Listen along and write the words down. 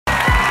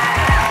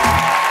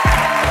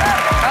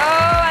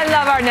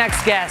our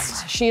next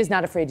guest. She is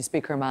not afraid to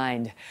speak her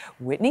mind.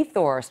 Whitney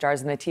Thore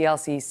stars in the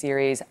TLC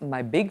series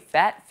My Big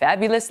Fat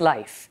Fabulous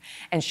Life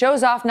and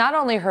shows off not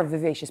only her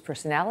vivacious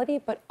personality,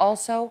 but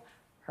also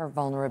her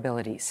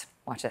vulnerabilities.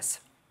 Watch this.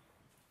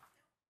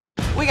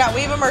 We got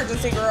weave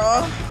emergency,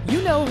 girl.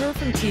 You know her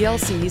from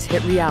TLC's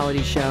hit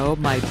reality show,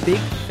 My Big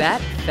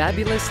Fat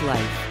Fabulous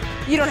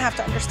Life. You don't have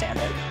to understand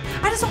it.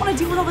 I just don't want to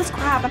deal with all this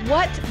crap.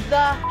 What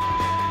the?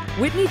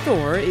 Whitney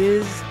Thore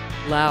is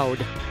loud.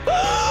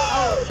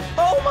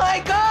 Oh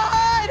my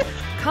God!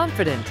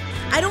 Confident.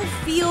 I don't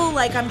feel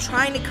like I'm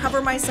trying to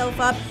cover myself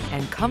up.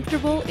 And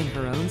comfortable in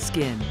her own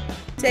skin.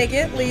 Take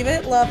it, leave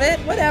it, love it,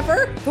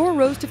 whatever. Thore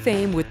rose to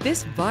fame with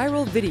this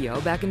viral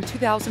video back in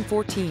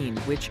 2014,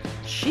 which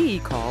she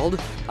called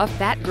a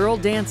fat girl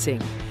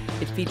dancing.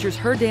 It features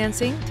her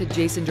dancing to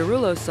Jason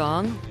Derulo's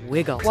song,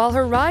 Wiggle. While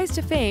her rise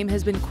to fame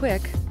has been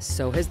quick,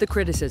 so has the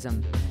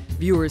criticism.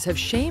 Viewers have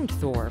shamed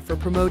Thore for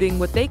promoting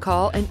what they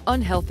call an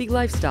unhealthy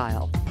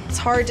lifestyle. It's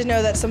hard to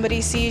know that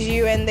somebody sees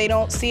you and they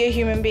don't see a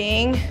human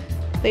being.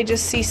 They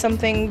just see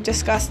something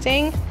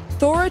disgusting.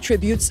 Thore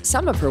attributes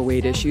some of her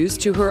weight issues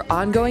to her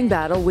ongoing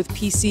battle with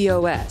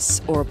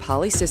PCOS, or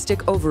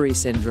polycystic ovary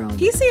syndrome.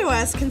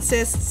 PCOS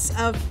consists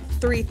of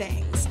 3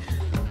 things: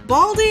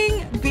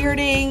 balding,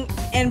 bearding,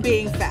 and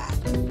being fat.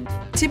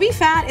 To be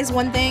fat is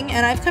one thing,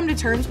 and I've come to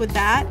terms with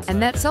that.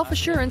 And that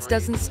self-assurance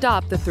doesn't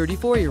stop the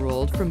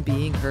 34-year-old from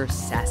being her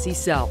sassy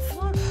self.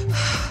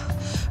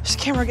 This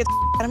camera gets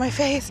out of my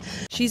face.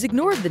 She's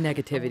ignored the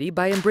negativity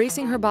by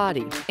embracing her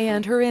body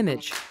and her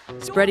image,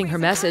 spreading her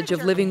message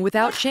of living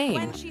without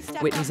shame.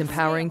 Whitney's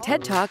empowering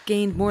TED Talk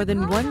gained more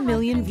than 1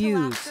 million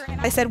views.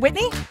 I said,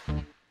 Whitney,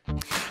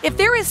 if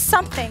there is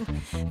something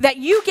that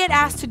you get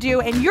asked to do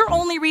and your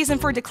only reason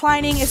for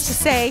declining is to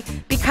say,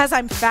 because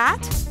I'm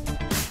fat,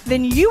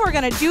 then you are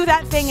gonna do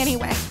that thing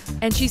anyway.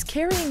 And she's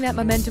carrying that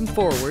momentum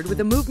forward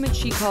with a movement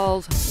she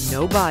calls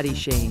No Body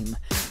Shame,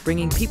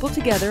 bringing people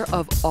together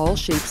of all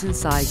shapes and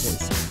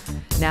sizes.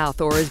 Now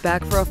Thore is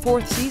back for a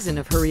 4th season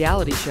of her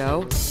reality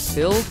show,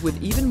 filled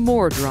with even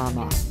more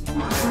drama.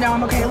 No,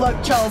 I'm okay.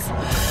 Look, chills.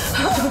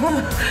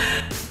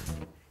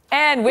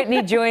 And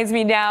Whitney joins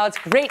me now. It's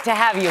great to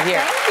have you here.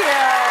 Thank you.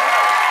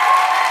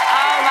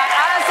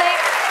 Honestly,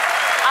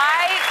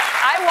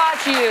 I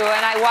watch you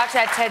and I watch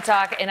that TED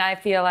Talk and I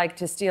feel like,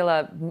 to steal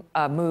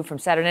a move from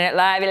Saturday Night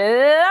Live, I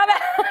love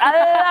it. I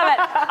love it.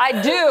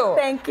 I do.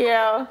 Thank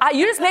you.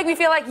 You just make me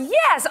feel like,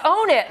 yes,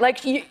 own it.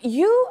 Like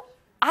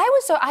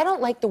I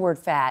don't like the word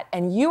fat,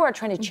 and you are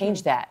trying to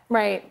change that.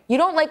 Right. You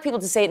don't like people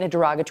to say it in a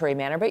derogatory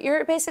manner, but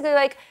you're basically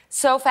like,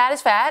 so fat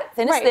is fat,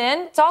 thin is thin,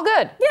 it's all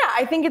good. Yeah,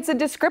 I think it's a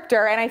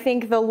descriptor, and I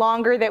think the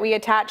longer that we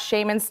attach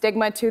shame and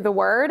stigma to the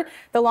word,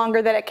 the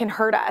longer that it can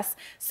hurt us.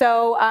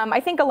 So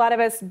I think a lot of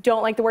us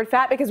don't like the word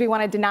fat because we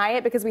want to deny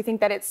it, because we think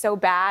that it's so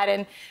bad,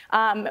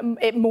 and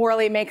it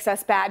morally makes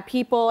us bad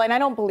people, and I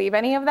don't believe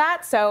any of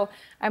that. So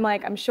I'm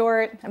like, I'm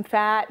short, I'm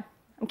fat,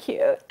 I'm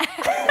cute.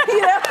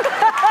 You know?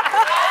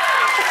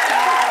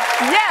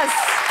 Yes,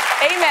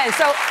 amen.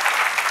 So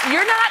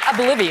you're not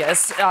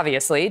oblivious,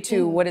 obviously,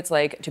 to what it's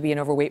like to be an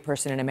overweight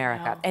person in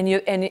America. No.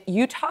 And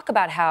you talk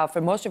about how for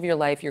most of your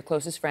life, your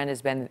closest friend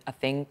has been a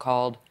thing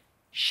called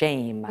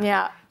shame.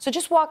 Yeah. So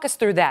just walk us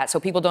through that so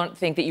people don't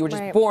think that you were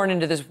just born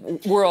into this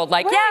world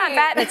like, yeah, I'm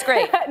fat and it's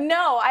great.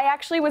 No, I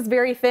actually was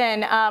very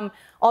thin.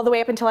 All the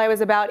way up until I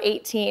was about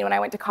 18 when I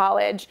went to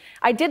college.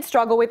 I did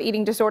struggle with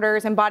eating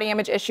disorders and body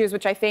image issues,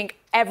 which I think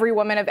every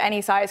woman of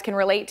any size can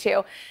relate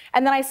to.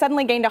 And then I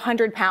suddenly gained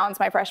 100 pounds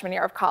my freshman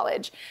year of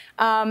college.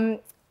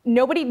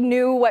 Nobody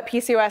knew what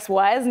PCOS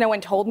was. No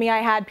one told me I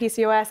had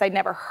PCOS. I'd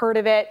never heard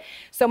of it.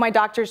 So my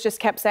doctors just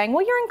kept saying,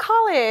 well, you're in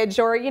college,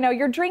 or, you know,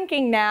 you're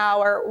drinking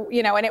now, or,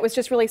 you know, and it was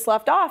just really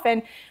sloughed off.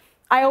 And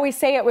I always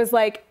say it was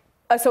like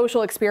a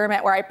social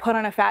experiment where I put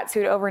on a fat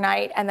suit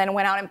overnight and then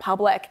went out in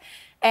public.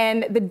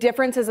 And the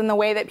differences in the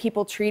way that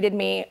people treated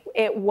me,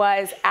 it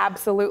was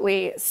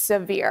absolutely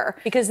severe.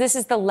 Because this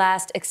is the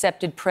last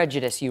accepted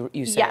prejudice, you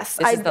say. Yes,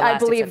 I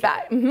believe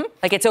that. Mm-hmm.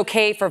 Like, it's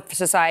okay for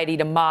society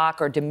to mock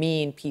or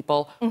demean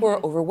people who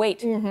are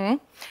overweight. Mm-hmm.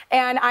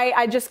 And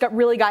I just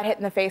really got hit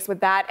in the face with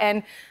that.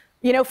 And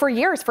you know, for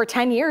years, for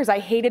 10 years, I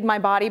hated my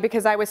body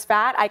because I was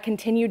fat. I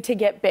continued to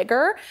get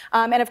bigger.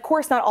 And of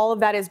course, not all of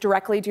that is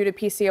directly due to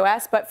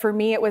PCOS, but for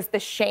me, it was the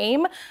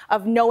shame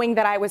of knowing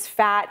that I was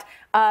fat,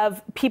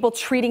 of people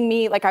treating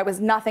me like I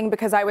was nothing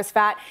because I was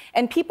fat.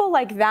 And people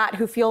like that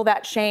who feel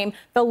that shame,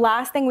 the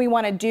last thing we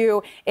want to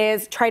do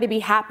is try to be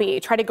happy,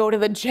 try to go to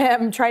the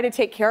gym, try to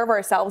take care of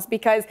ourselves,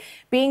 because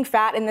being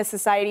fat in this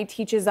society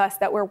teaches us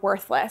that we're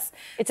worthless.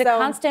 It's a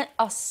constant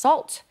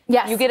assault.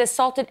 Yes. You get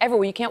assaulted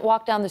everywhere. You can't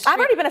walk down the street. I've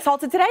already been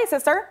assaulted today,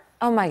 sister.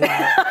 Oh my God.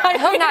 I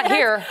hope not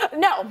here.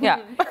 No.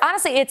 Yeah.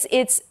 Honestly,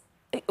 it's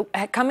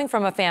coming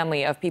from a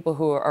family of people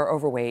who are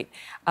overweight.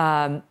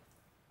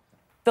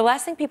 The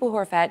last thing people who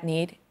are fat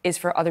need is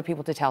for other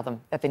people to tell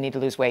them that they need to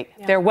lose weight.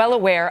 Yeah. They're well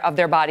aware of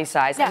their body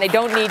size, and they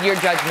don't need your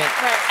judgment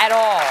at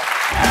all.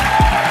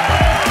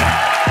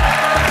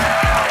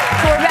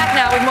 So we're back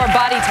now with more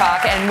body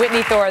talk, and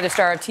Whitney Thore, the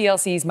star of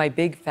TLC's My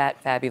Big Fat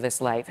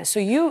Fabulous Life. So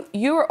you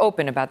were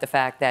open about the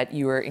fact that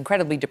you were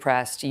incredibly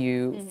depressed.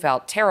 You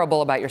felt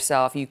terrible about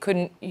yourself. You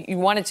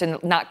wanted to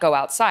not go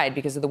outside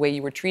because of the way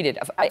you were treated,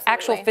 of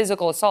actual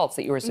physical assaults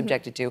that you were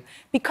subjected to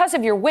because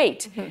of your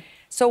weight.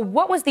 So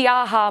what was the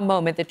aha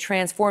moment that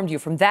transformed you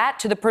from that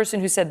to the person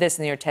who said this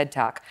in your TED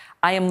Talk?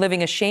 I am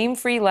living a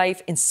shame-free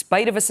life in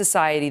spite of a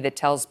society that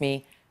tells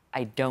me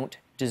I don't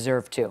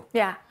deserve to.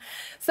 Yeah.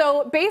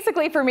 So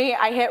basically for me,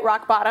 I hit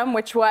rock bottom,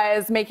 which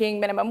was making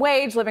minimum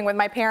wage, living with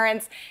my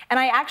parents. And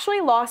I actually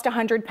lost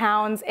 100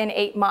 pounds in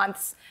 8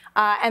 months.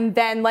 And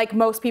then, like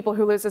most people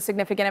who lose a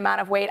significant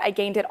amount of weight, I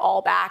gained it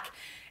all back.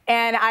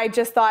 And I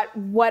just thought,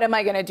 what am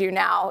I going to do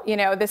now? You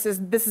know, this is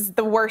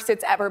the worst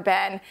it's ever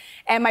been.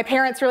 And my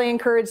parents really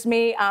encouraged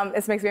me.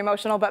 This makes me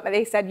emotional, but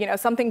they said, you know,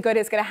 something good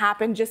is going to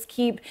happen. Just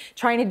keep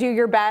trying to do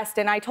your best.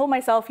 And I told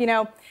myself, you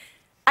know,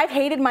 I've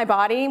hated my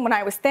body when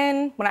I was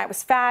thin, when I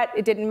was fat,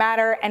 it didn't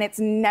matter, and it's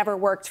never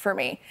worked for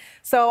me.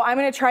 So I'm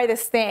gonna try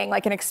this thing,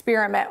 like an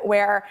experiment,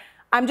 where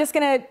I'm just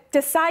gonna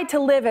decide to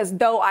live as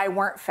though I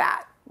weren't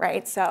fat,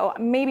 right? So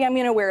maybe I'm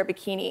gonna wear a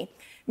bikini.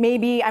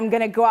 Maybe I'm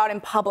gonna go out in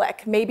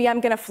public. Maybe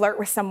I'm gonna flirt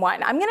with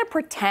someone. I'm gonna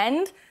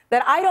pretend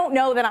that I don't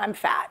know that I'm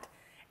fat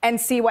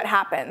and see what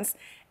happens.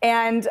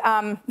 And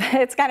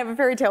it's kind of a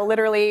fairy tale.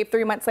 Literally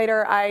 3 months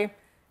later, I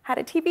had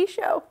a TV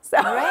show. So.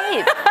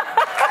 Right.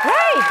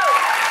 Right.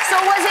 So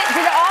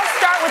did it all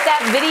start with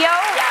that video?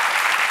 Yeah.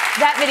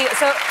 That video,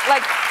 so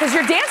like, because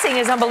your dancing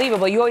is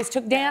unbelievable. You always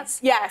took dance?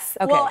 Yes.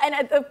 Okay. Well,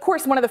 and of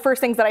course, one of the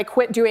first things that I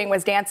quit doing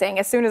was dancing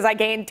as soon as I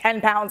gained 10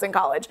 pounds in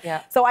college.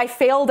 Yeah. So I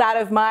failed out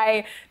of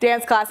my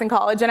dance class in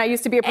college, and I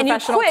used to be a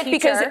professional teacher. And you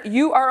quit because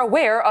you are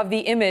aware of the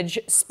image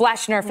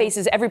splashed in our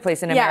faces every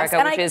place in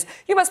America, which is,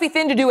 you must be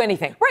thin to do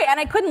anything. Right, and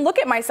I couldn't look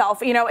at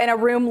myself, you know, in a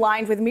room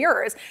lined with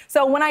mirrors.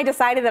 So when I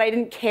decided that I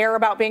didn't care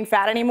about being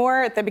fat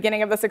anymore at the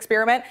beginning of this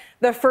experiment,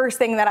 the first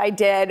thing that I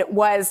did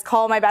was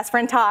call my best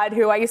friend Todd,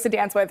 who I used to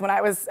dance with when I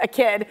was a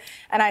kid,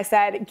 and I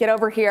said, get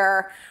over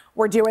here,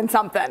 we're doing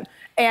something.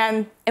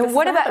 And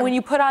what about when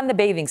you put on the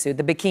bathing suit,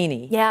 the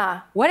bikini?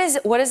 Yeah. What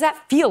does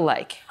that feel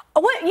like?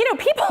 Well, you know,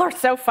 people are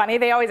so funny.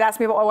 They always ask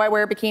me about why I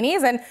wear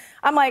bikinis, and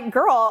I'm like,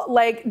 girl,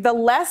 like the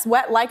less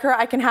wet lycra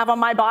I can have on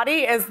my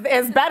body is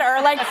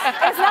better. Like,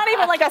 it's not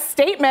even like a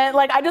statement.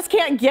 Like, I just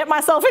can't get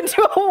myself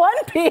into a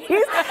one piece.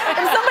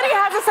 If somebody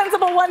has a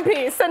sensible one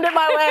piece, send it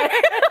my way.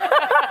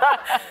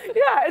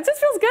 Yeah, it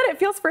just feels good. It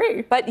feels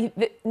free. But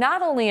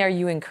not only are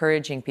you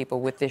encouraging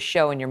people with this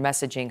show and your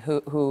messaging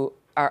who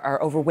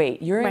are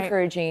overweight, you're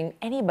encouraging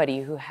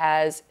anybody who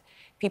has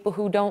people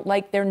who don't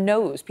like their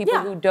nose,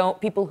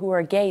 people who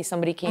are gay.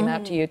 Somebody came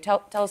out to you.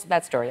 Tell us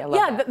that story. I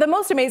love that. The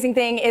most amazing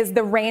thing is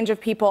the range of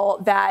people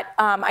that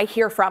I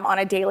hear from on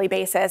a daily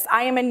basis.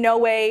 I am in no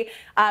way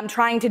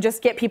trying to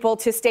just get people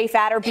to stay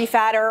fat or be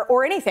fat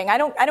or anything. I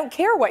don't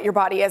care what your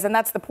body is, and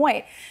that's the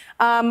point.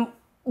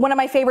 One of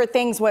my favorite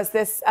things was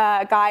this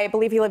guy, I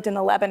believe he lived in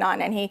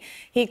Lebanon, and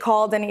he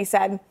called and he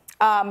said,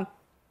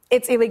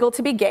 it's illegal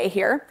to be gay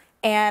here.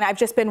 And I've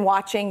just been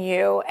watching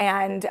you,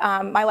 and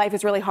my life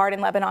is really hard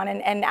in Lebanon.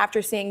 And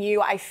after seeing you,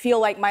 I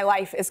feel like my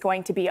life is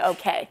going to be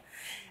okay.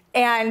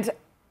 And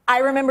I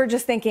remember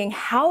just thinking,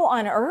 how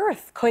on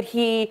earth could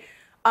he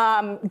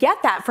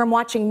get that from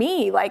watching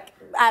me, like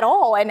at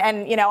all?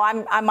 And you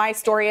know, my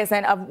story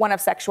isn't of one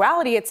of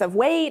sexuality; it's of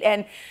weight,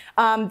 and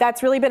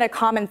that's really been a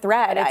common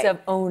thread. It's of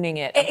owning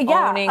it,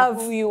 owning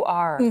who you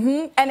are,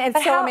 and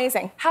it's so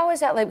amazing. How is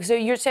that like? So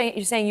you're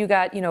saying you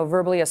got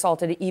verbally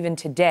assaulted even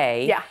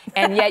today,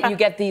 and yet you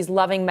get these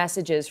loving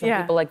messages from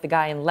people like the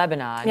guy in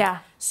Lebanon. Yeah.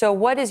 So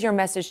what is your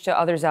message to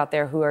others out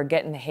there who are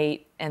getting the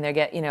hate and they're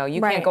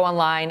you can't go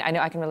online? I know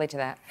I can relate to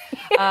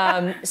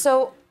that.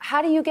 So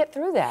how do you get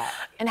through that?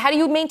 And how do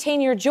you maintain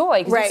your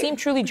joy? Because you seem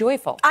truly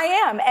joyful. I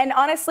am. And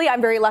honestly,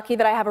 I'm very lucky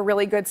that I have a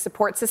really good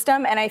support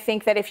system. And I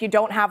think that if you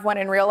don't have one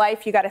in real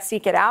life, you got to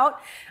seek it out.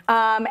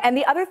 And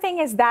the other thing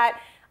is that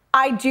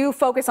I do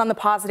focus on the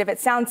positive. It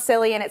sounds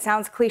silly and it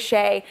sounds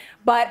cliche,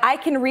 but I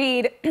can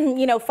read,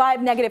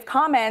 5 negative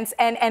comments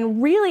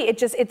and really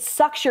it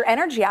sucks your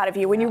energy out of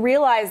you when you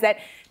realize that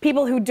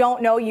people who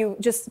don't know you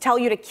just tell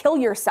you to kill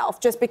yourself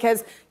just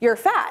because you're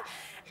fat.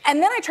 And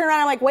then I turn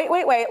around and I'm like,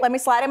 wait, let me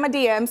slide in my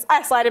DMs.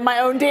 I slide in my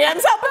own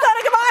DMs. How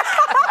pathetic am I?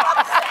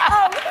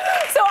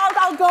 So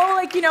I'll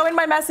go in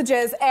my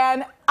messages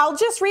and I'll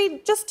just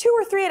read just 2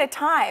 or 3 at a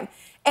time.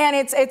 And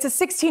it's a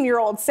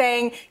 16-year-old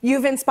saying,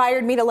 you've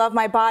inspired me to love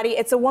my body.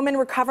 It's a woman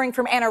recovering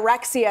from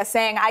anorexia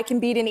saying, I can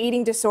beat an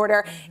eating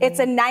disorder. It's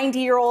a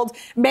 90-year-old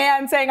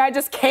man saying, I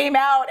just came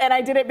out and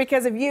I did it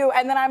because of you.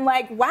 And then I'm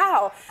like,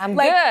 wow. I'm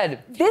good.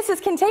 This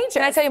is contagious.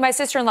 Can I tell you, my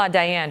sister-in-law,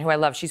 Diane, who I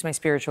love, she's my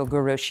spiritual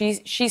guru.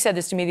 She said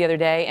this to me the other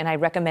day, and I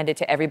recommend it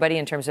to everybody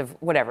in terms of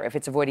whatever, if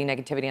it's avoiding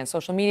negativity on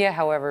social media,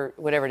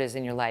 whatever it is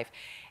in your life.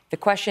 The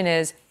question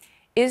is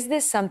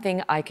this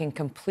something I can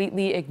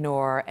completely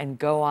ignore and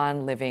go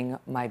on living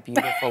my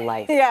beautiful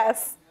life?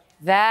 Yes.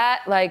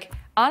 That,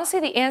 honestly,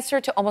 the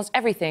answer to almost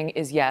everything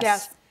is yes.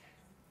 Yes.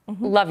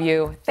 Love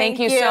you. Thank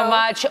you so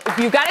much.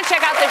 You've got to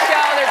check out the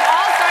show. There's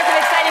all sorts of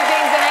exciting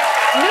things in it.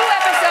 New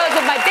episodes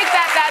because of my big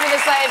fat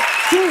fabulous life,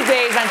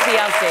 Tuesdays on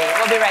TLC.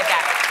 We'll be right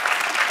back.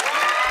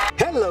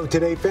 Hello,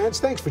 Today fans.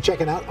 Thanks for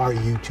checking out our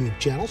YouTube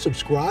channel.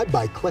 Subscribe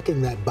by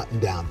clicking that button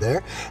down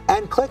there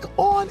and click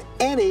on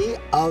any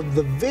of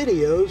the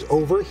videos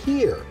over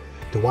here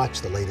to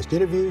watch the latest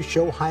interviews,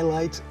 show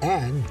highlights,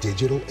 and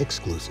digital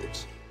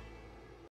exclusives.